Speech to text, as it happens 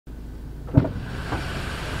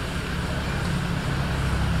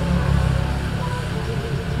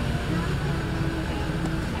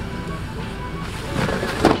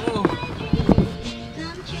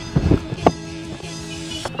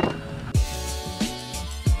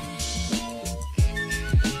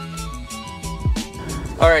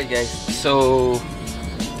Alright guys, so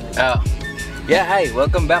yeah, hi,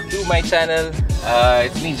 welcome back to my channel.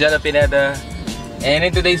 It's me, GeloPineda, and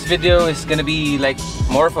in today's video is gonna be like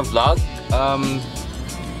more of a vlog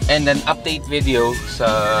and an update video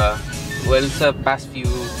sa past few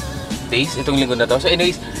days itong linggo na to. So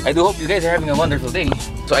anyways, I do hope you guys are having a wonderful day.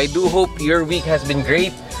 So I do hope your week has been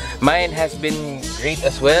great. Mine has been great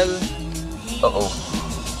as well.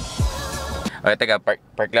 Okay, teka,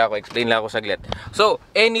 park lang ako, explain lang ako saglit. So,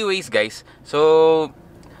 anyways guys, so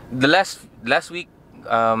the last week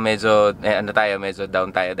medyo medyo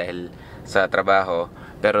down tayo dahil sa trabaho.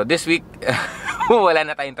 Pero this week wala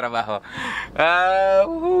na tayong trabaho.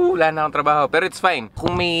 Wala na akong trabaho, pero it's fine.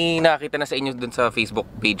 Kung may nakakita na sa inyo dun sa Facebook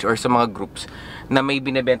page or sa mga groups na may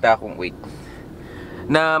binebenta akong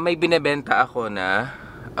na may binebenta ako na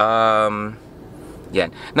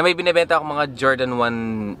may binebenta ako mga Jordan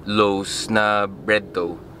 1 lows na red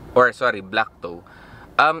toe, or sorry, black toe.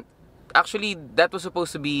 Actually, that was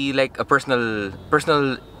supposed to be like a personal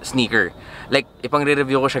sneaker. Like, ipang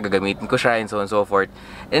re-review ko siya, gagamitin ko siya, and so on and so forth.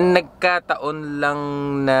 And nagkataon lang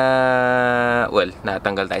na, well,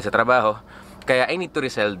 natanggal tayo sa trabaho, kaya I need to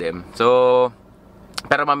resell them. So,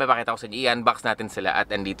 pero mamaya pakita ko sa inyo, i-unbox natin sila at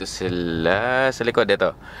andito sila sa likod,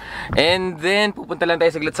 ito. And then, pupunta lang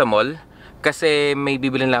tayo saglit sa mall kasi may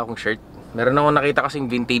bibilin lang akong shirt. Meron akong nakita kasing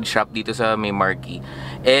vintage shop dito sa may Marquee.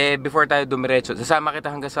 Before tayo dumiretso, sasama kita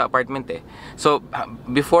hanggang sa apartment eh. So,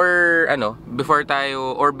 before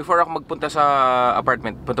ako magpunta sa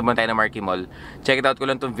apartment, punta muna tayo ng Marquee Mall. Check it out ko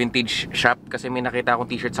lang tong vintage shop kasi may nakita akong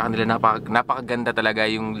t-shirt sa kanila, napakaganda talaga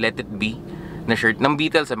yung Let It Be na shirt ng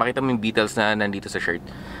Beatles. Makita mo yung Beatles na nandito sa shirt.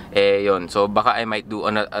 Yun. So, baka I might do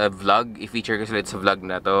on a vlog, i-feature ko sila sa vlog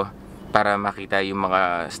na to para makita yung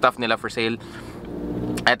mga stuff nila for sale.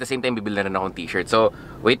 At the same time, bibili na rin akong t-shirt. So,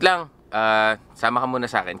 wait lang. Sama ka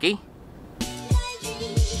muna sa akin, okay?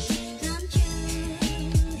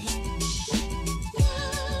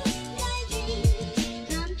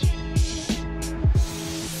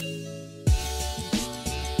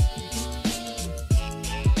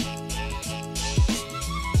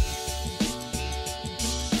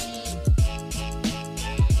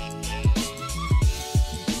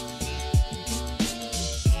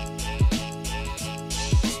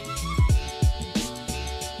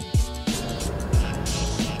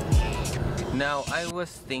 Now, I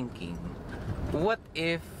was thinking, what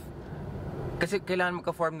if, kasi kailangan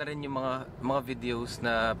magka-form na rin yung mga videos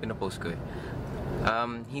na pinopost ko eh.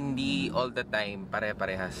 Hindi all the time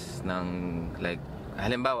pare-parehas ng, like,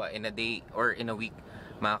 halimbawa, in a day or in a week,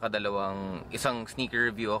 makakadalawang isang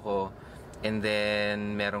sneaker review ako, and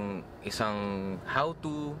then merong isang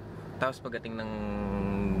how-to, tapos pagdating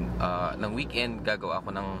ng weekend, gagawa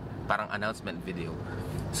ako ng parang announcement video.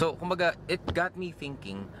 So, kumbaga, it got me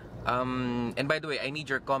thinking. And by the way, I need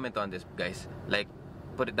your comment on this, guys. Like,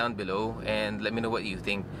 put it down below and let me know what you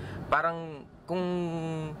think. Parang kung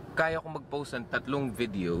kaya ko mag-post ng 3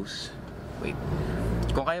 videos,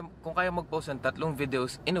 kung kaya mag-post ng 3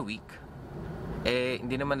 videos in a week,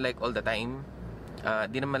 hindi naman like all the time.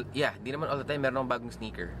 Hindi naman all the time meron akong bagong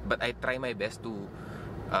sneaker. But I try my best to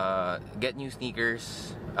get new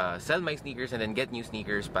sneakers, sell my sneakers, and then get new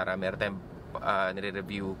sneakers para meron tayong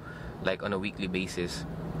nire-review like on a weekly basis.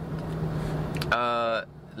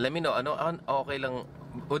 Let me know, okay lang,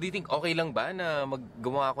 o do you think okay lang ba na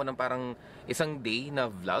maggawa ako ng parang isang day na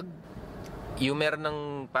vlog? Yung meron ng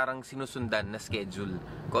parang sinusundan na schedule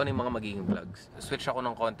kung ano yung mga magiging vlogs. Switch ako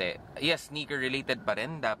ng konti. Yes, sneaker related pa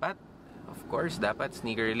rin dapat. Of course, dapat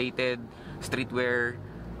sneaker related, streetwear,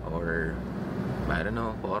 or I don't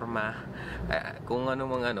know, forma, kung ano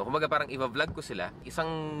mga ano. Kumbaga parang i-vlog ko sila.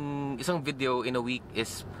 Isang video in a week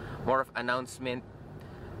is more of announcement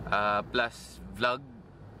plus vlog,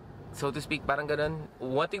 so to speak, parang ganun.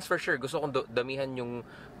 One thing's for sure, gusto kong damihan yung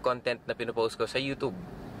content na pinopost ko sa YouTube.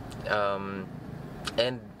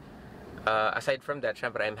 And aside from that,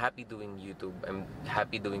 syempre, I'm happy doing YouTube. I'm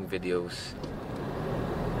happy doing videos.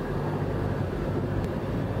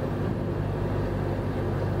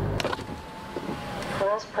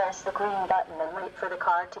 Please press the green button and wait for the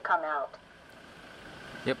card to come out.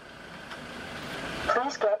 Yep.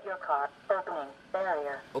 Please get your card. Opening.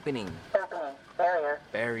 Barrier. Opening. Opening. Barrier.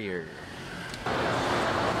 Barrier.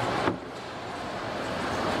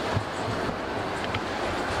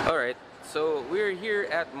 Alright, so we're here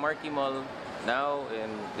at Marquee Mall now,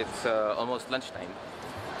 and it's almost lunchtime.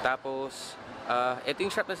 Tapos, ito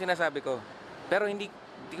yung shop na sinasabi ko. Pero hindi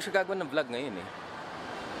ko siya gagawin ng vlog ngayon eh.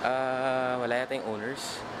 Wala yata yung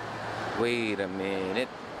owners. Wait a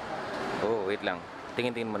minute. Oh, wait lang.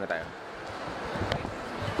 Tingin-tingin muna tayo.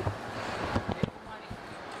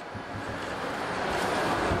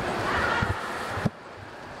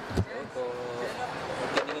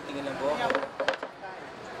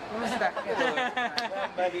 balita.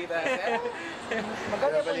 Balita.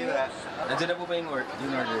 Magkano balita? Nandiyan na po ba yung order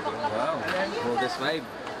ko? Wow. Modest vibe.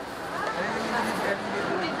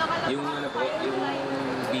 Yung ano po, yung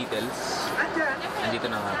Beatles. Andito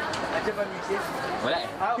na nga. Andiyan ba misis? Wala eh.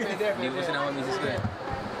 Pwede. Hindi ko sinama misis ko eh.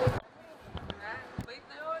 Mabait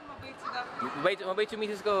na yun, mabait si Doc. Mabait yung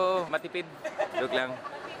misis ko. Matipid. Joke lang.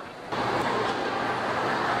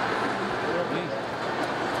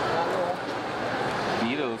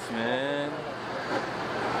 Beatles, man.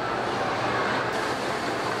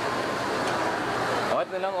 Awat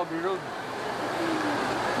na lang, over road.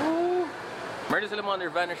 Woo! Meron sila mga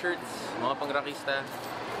Nirvana shirts, mga pangrakista.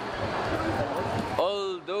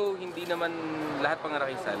 Although, hindi naman lahat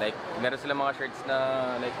pangrakista. Like, meron sila mga shirts na,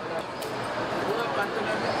 like,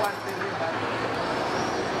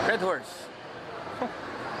 Red Horse.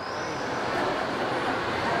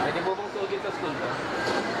 Pwede po bang sugin sa school ba?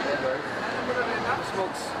 Red Horse?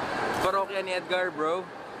 Smokes. Parokya ni Edgar, bro.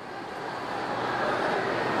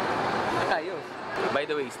 Ayos. By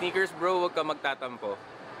the way, sneakers, bro, huwag ka magtatampo.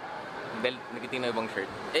 Dahil nagiting na ibang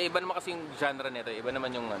shirt. Eh, iba naman kasi yung genre nito. Iba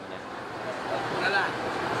naman yung ano niya. Wala.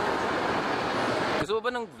 Gusto mo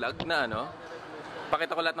ba ng vlog na ano?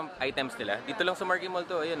 Pakita ko lahat ng items nila. Dito lang sa Marky Mall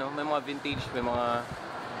to. Ayan, oh. May mga vintage, may mga...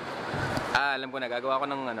 alam ko na. Gagawa ko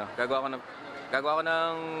ng ano. Gagawa ko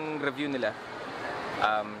ng review nila.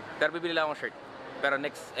 Pero bibili lang akong shirt. Pero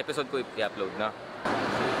next episode ko i-upload, no?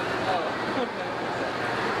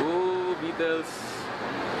 Ooh, Beatles.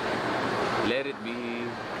 Let it be.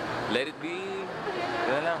 Let it be.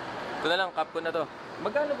 Ito na lang. Ito na lang. Cup ko na to.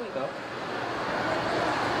 Magkano po ito?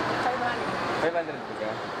 500. 500 po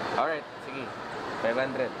ka? Alright. Sige.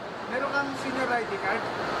 500. Meron kang senior ID card?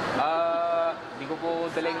 Di ko po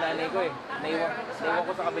dala yung nanay ko eh. Naiwan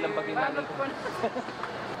ko sa kabilang bag yung nanay ko.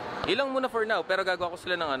 Ilang muna for now, pero gagawa ko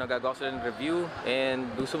sila ng ano, gagawa ko sila ng review and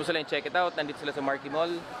gusto mo sila yung check it out. Nandito sila sa Marky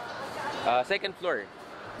Mall. Second floor.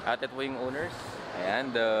 At ito po yung owners.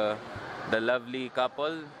 Ayan, the lovely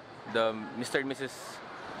couple, the Mr. and Mrs.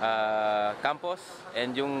 Campos,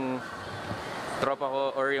 and yung tropa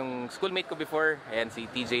ko or yung schoolmate ko before. Ayan, si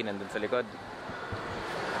TJ nandun sa likod.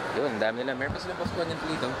 Yun, dami nila. Meron pa silang paskuhan yan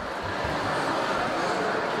dito.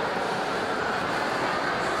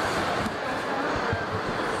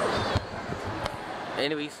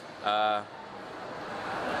 Anyways,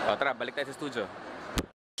 tara, balik tayo sa studio.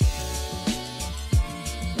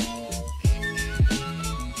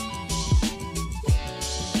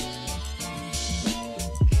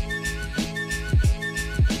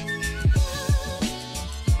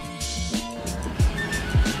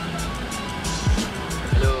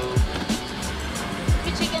 Hello.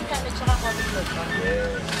 May chicken sandwich tsaka coffee float pa.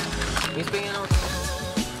 Yes. Miss pa yung ano?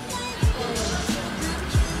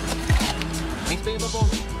 Miss pa yung po.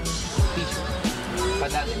 Tissue.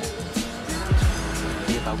 Padami na.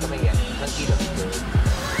 Sige, tawag ka ba yan? 1 kilo.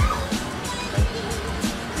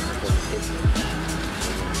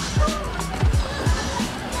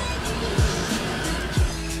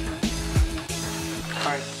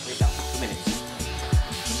 Alright, wait lang. 2 minutes.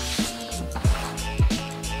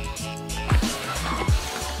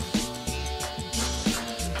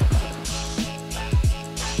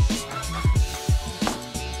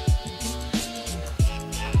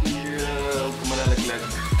 Malalaglag.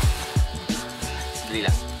 Dali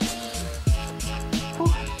lang.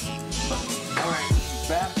 Alright,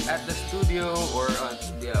 back at the studio or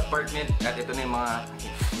the apartment. At ito na yung mga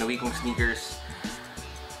nawi kong sneakers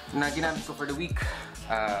na ginamit ko for the week.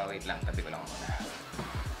 Wait lang, tabi ko lang muna.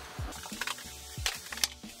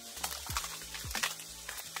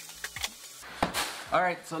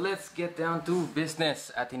 Alright, so let's get down to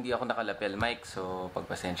business. At hindi ako nakalapel mic, so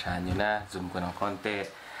pagpasensyahan nyo na. Zoom ko ng konti.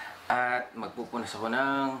 At magpupunas ako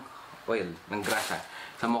ng oil, ng grasa.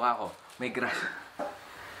 Sa mukha ko, may grasa.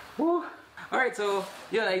 Woo! Alright, so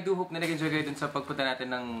yun, I do hope na nag-enjoy kayo dun sa pagpunta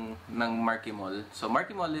natin ng Marky Mall. So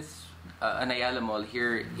Marky Mall is an Ayala Mall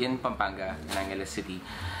here in Pampanga, in Angeles City.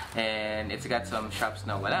 And it's got some shops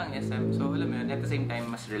na walang SM. So alam mo yun, at the same time,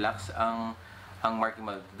 mas relax ang Marky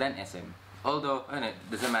Mall than SM. Although, it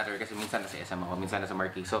doesn't matter kasi minsan nasa SM ako, minsan nasa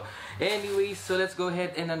Marky. So, anyways, so let's go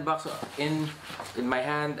ahead and unbox. In my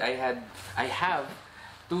hand, I have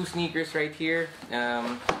 2 sneakers right here.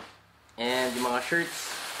 And yung mga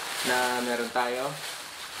shirts na meron tayo.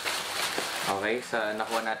 Okay,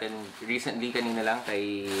 nakuha natin recently kanina lang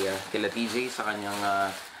kay kila TJ sa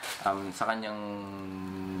kanyang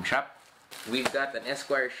shop. We've got an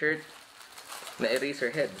Esquire shirt na eraser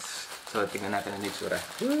heads. So, tingnan natin ang itsura.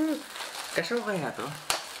 Kasya ko kaya to?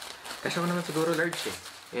 Kasya ko naman siguro large eh.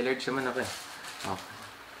 Large naman ako eh. Okay.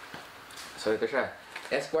 So ito siya.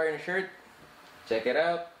 Esquire na shirt. Check it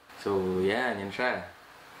out. So, yan siya.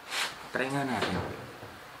 Try nga natin.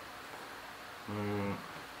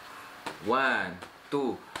 1,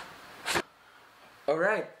 2.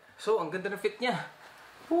 Alright. So, ang ganda ng fit niya.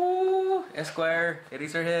 Woo! Esquire,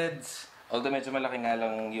 eraser heads. Although medyo malaki nga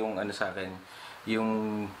lang yung ano sa akin.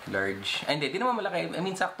 Yung large. Ay, hindi. Di naman malaki. I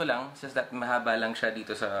mean, sakto lang. Just that mahaba lang siya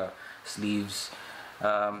dito sa sleeves.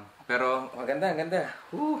 Pero, ang ganda, ang ganda.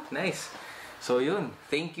 Woo! Nice. So, yun.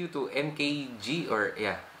 Thank you to MKG or,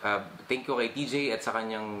 yeah. Thank you kay TJ at sa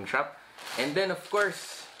kanyang shop. And then, of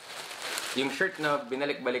course, yung shirt na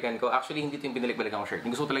binalik-balikan ko. Actually, hindi ito yung binalik-balikan ko shirt.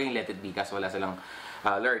 Yung gusto ko talaga yung Let It Be kasi wala silang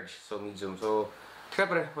large. So, medium. So,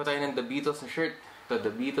 syempre, po tayo ng The Beatles na shirt. Ito,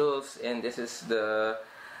 The Beatles. And this is the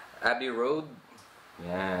Abbey Road.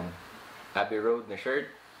 Yan. Abbey Road na shirt.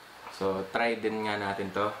 So, try din nga natin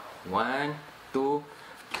to. 1, 2,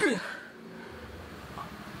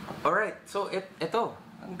 alright. So, ito.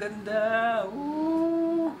 Ang ganda.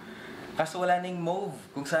 Woo! Kaso wala na yung mauve.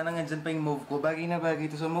 Kung sana nga dyan pa yung mauve ko, bagay na bagay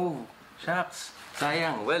ito sa mauve. Shucks.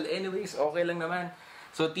 Sayang. Well, anyways, okay lang naman.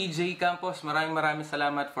 So, TJ Campos, maraming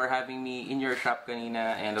salamat for having me in your shop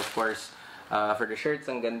kanina. And of course, for the shirts,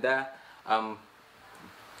 ang ganda.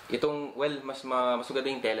 Itong, well, mas maganda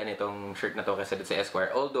yung tela nitong shirt na to kasi dito sa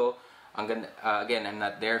Esquire. Although, ang ganda, again, I'm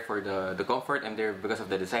not there for the comfort. I'm there because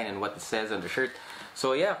of the design and what it says on the shirt.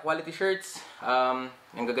 So, yeah, quality shirts.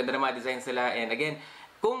 Ang gaganda ng mga designs nila. And again,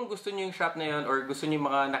 kung gusto nyo yung shop na yun or gusto nyo yung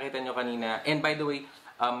mga nakita nyo kanina. And by the way,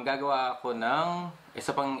 gagawa ako ng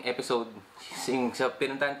isa pang episode. Yung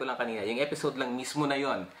pinuntahan ko lang kanina. Yung episode lang mismo na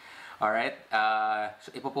yon. Alright?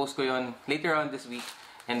 So, ipopost ko yon later on this week.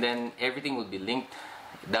 And then, everything will be linked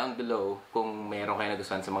down below kung meron kayo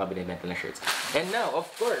nagustuhan sa mga binibenta ng shirts. And now, of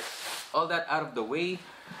course, all that out of the way,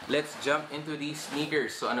 let's jump into these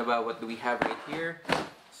sneakers. So, ano ba? What do we have right here?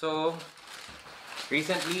 So,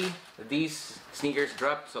 recently, these sneakers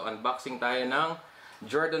dropped. So, unboxing tayo ng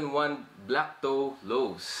Jordan 1 blacktoe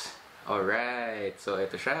lows. Alright. So,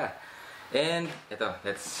 ito siya. And, ito.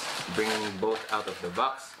 Let's bring both out of the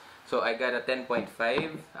box. So, I got a 10.5.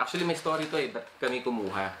 Actually, may story to eh. Ba't kami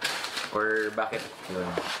kumuha? Or bakit? Yun.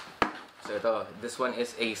 So, ito. This one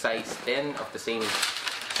is a size 10 of the same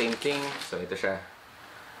thing. So, ito siya.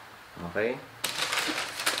 Okay.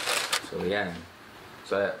 So, yan.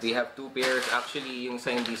 So, we have two pairs. Actually, yung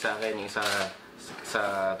sa hindi sa akin, yung sa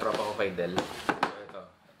tropa ko kay Del. So,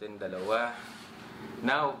 ito yung dalawa.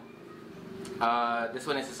 Now, this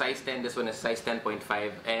one is a size 10, this one is size 10.5.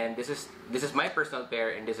 And this is my personal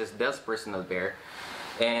pair, and this is Del's personal pair.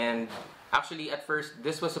 And, actually, at first,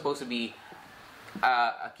 this was supposed to be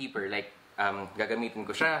a keeper. Like, gagamitin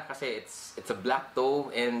ko siya kasi it's a black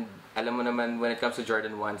toe. And, alam mo naman, when it comes to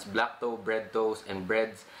Jordan 1s, black toe, bread toes, and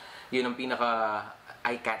breads, yun ang pinaka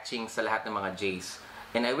eye-catching sa lahat ng mga J's.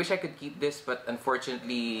 And I wish I could keep this, but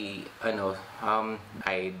unfortunately,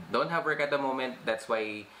 I don't have work at the moment. That's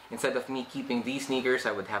why instead of me keeping these sneakers,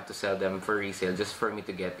 I would have to sell them for resale just for me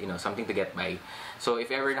to get, something to get by. So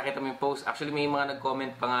if ever nakita mo yung post, actually may mga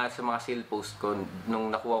nag-comment pa nga sa mga sale post ko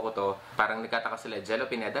nung nakuha ko to. Parang nagkataka sila,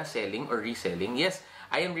 GeloPineda, selling or reselling? Yes,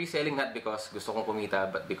 I am reselling not because gusto kong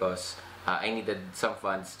kumita, but because I needed some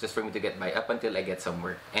funds just for me to get by up until I get some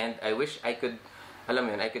work. And I wish I could, alam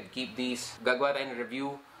mo yun, I could keep these. Gagawa tayo ng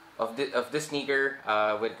review of this sneaker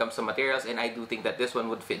when it comes to materials, and I do think that this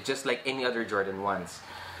one would fit just like any other Jordan 1s.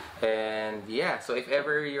 And yeah, so if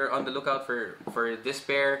ever you're on the lookout for this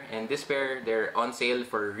pair and this pair, they're on sale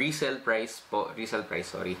for resale price po. Resale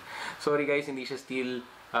price, sorry. Sorry guys, hindi siya steal.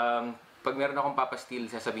 Pag meron akong papasteal,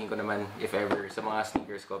 sasabihin ko naman if ever sa mga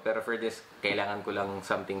sneakers ko. Pero for this, kailangan ko lang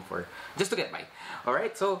something for just to get by.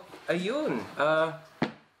 Alright, so ayun.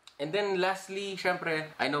 And then lastly,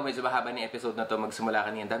 syempre, I know medyo mahaba ni episode na to, magsimula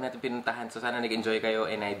kanina. Dami natin pinuntahan, so sana nag-enjoy kayo,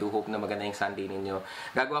 and I do hope na maganda yung Sunday ninyo.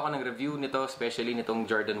 Gagawa ko ng review nito, especially nitong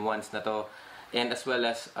Jordan 1s na to, and as well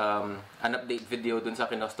as an update video dun sa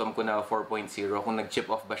kinostom ko na 4.0, kung nag-chip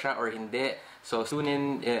off ba siya or hindi. So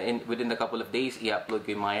soon within a couple of days, i-upload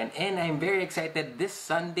ko yung mga yan. And I'm very excited. This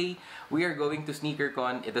Sunday, we are going to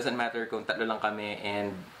SneakerCon. It doesn't matter kung tatlo lang kami,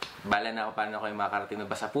 and bala na ako paano kayo makakarating.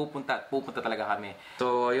 Basta pupunta talaga kami.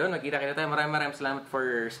 So, ayun, magkita-kita tayo. Maraming salamat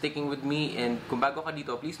for sticking with me. And kung bago ka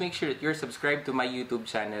dito, please make sure that you're subscribed to my YouTube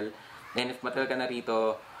channel. And if matagal ka na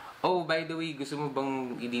rito, oh, by the way, gusto mo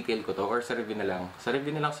bang i-detail ko to? Or sa review na lang? Sa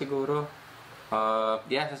review na lang siguro.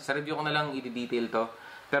 Yeah, sa review ko na lang i-detail to.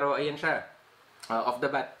 Pero, ayan siya. Off the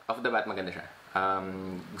bat, maganda siya.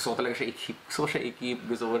 Gusto ko talaga siya i-keep.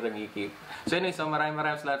 Gusto ko lang i-keep. So anyway, so maraming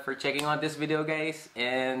salamat for checking on this video, guys.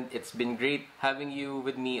 And it's been great having you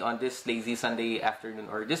with me on this lazy Sunday afternoon,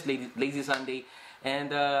 or just lazy Sunday. And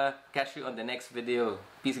catch you on the next video.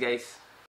 Peace, guys.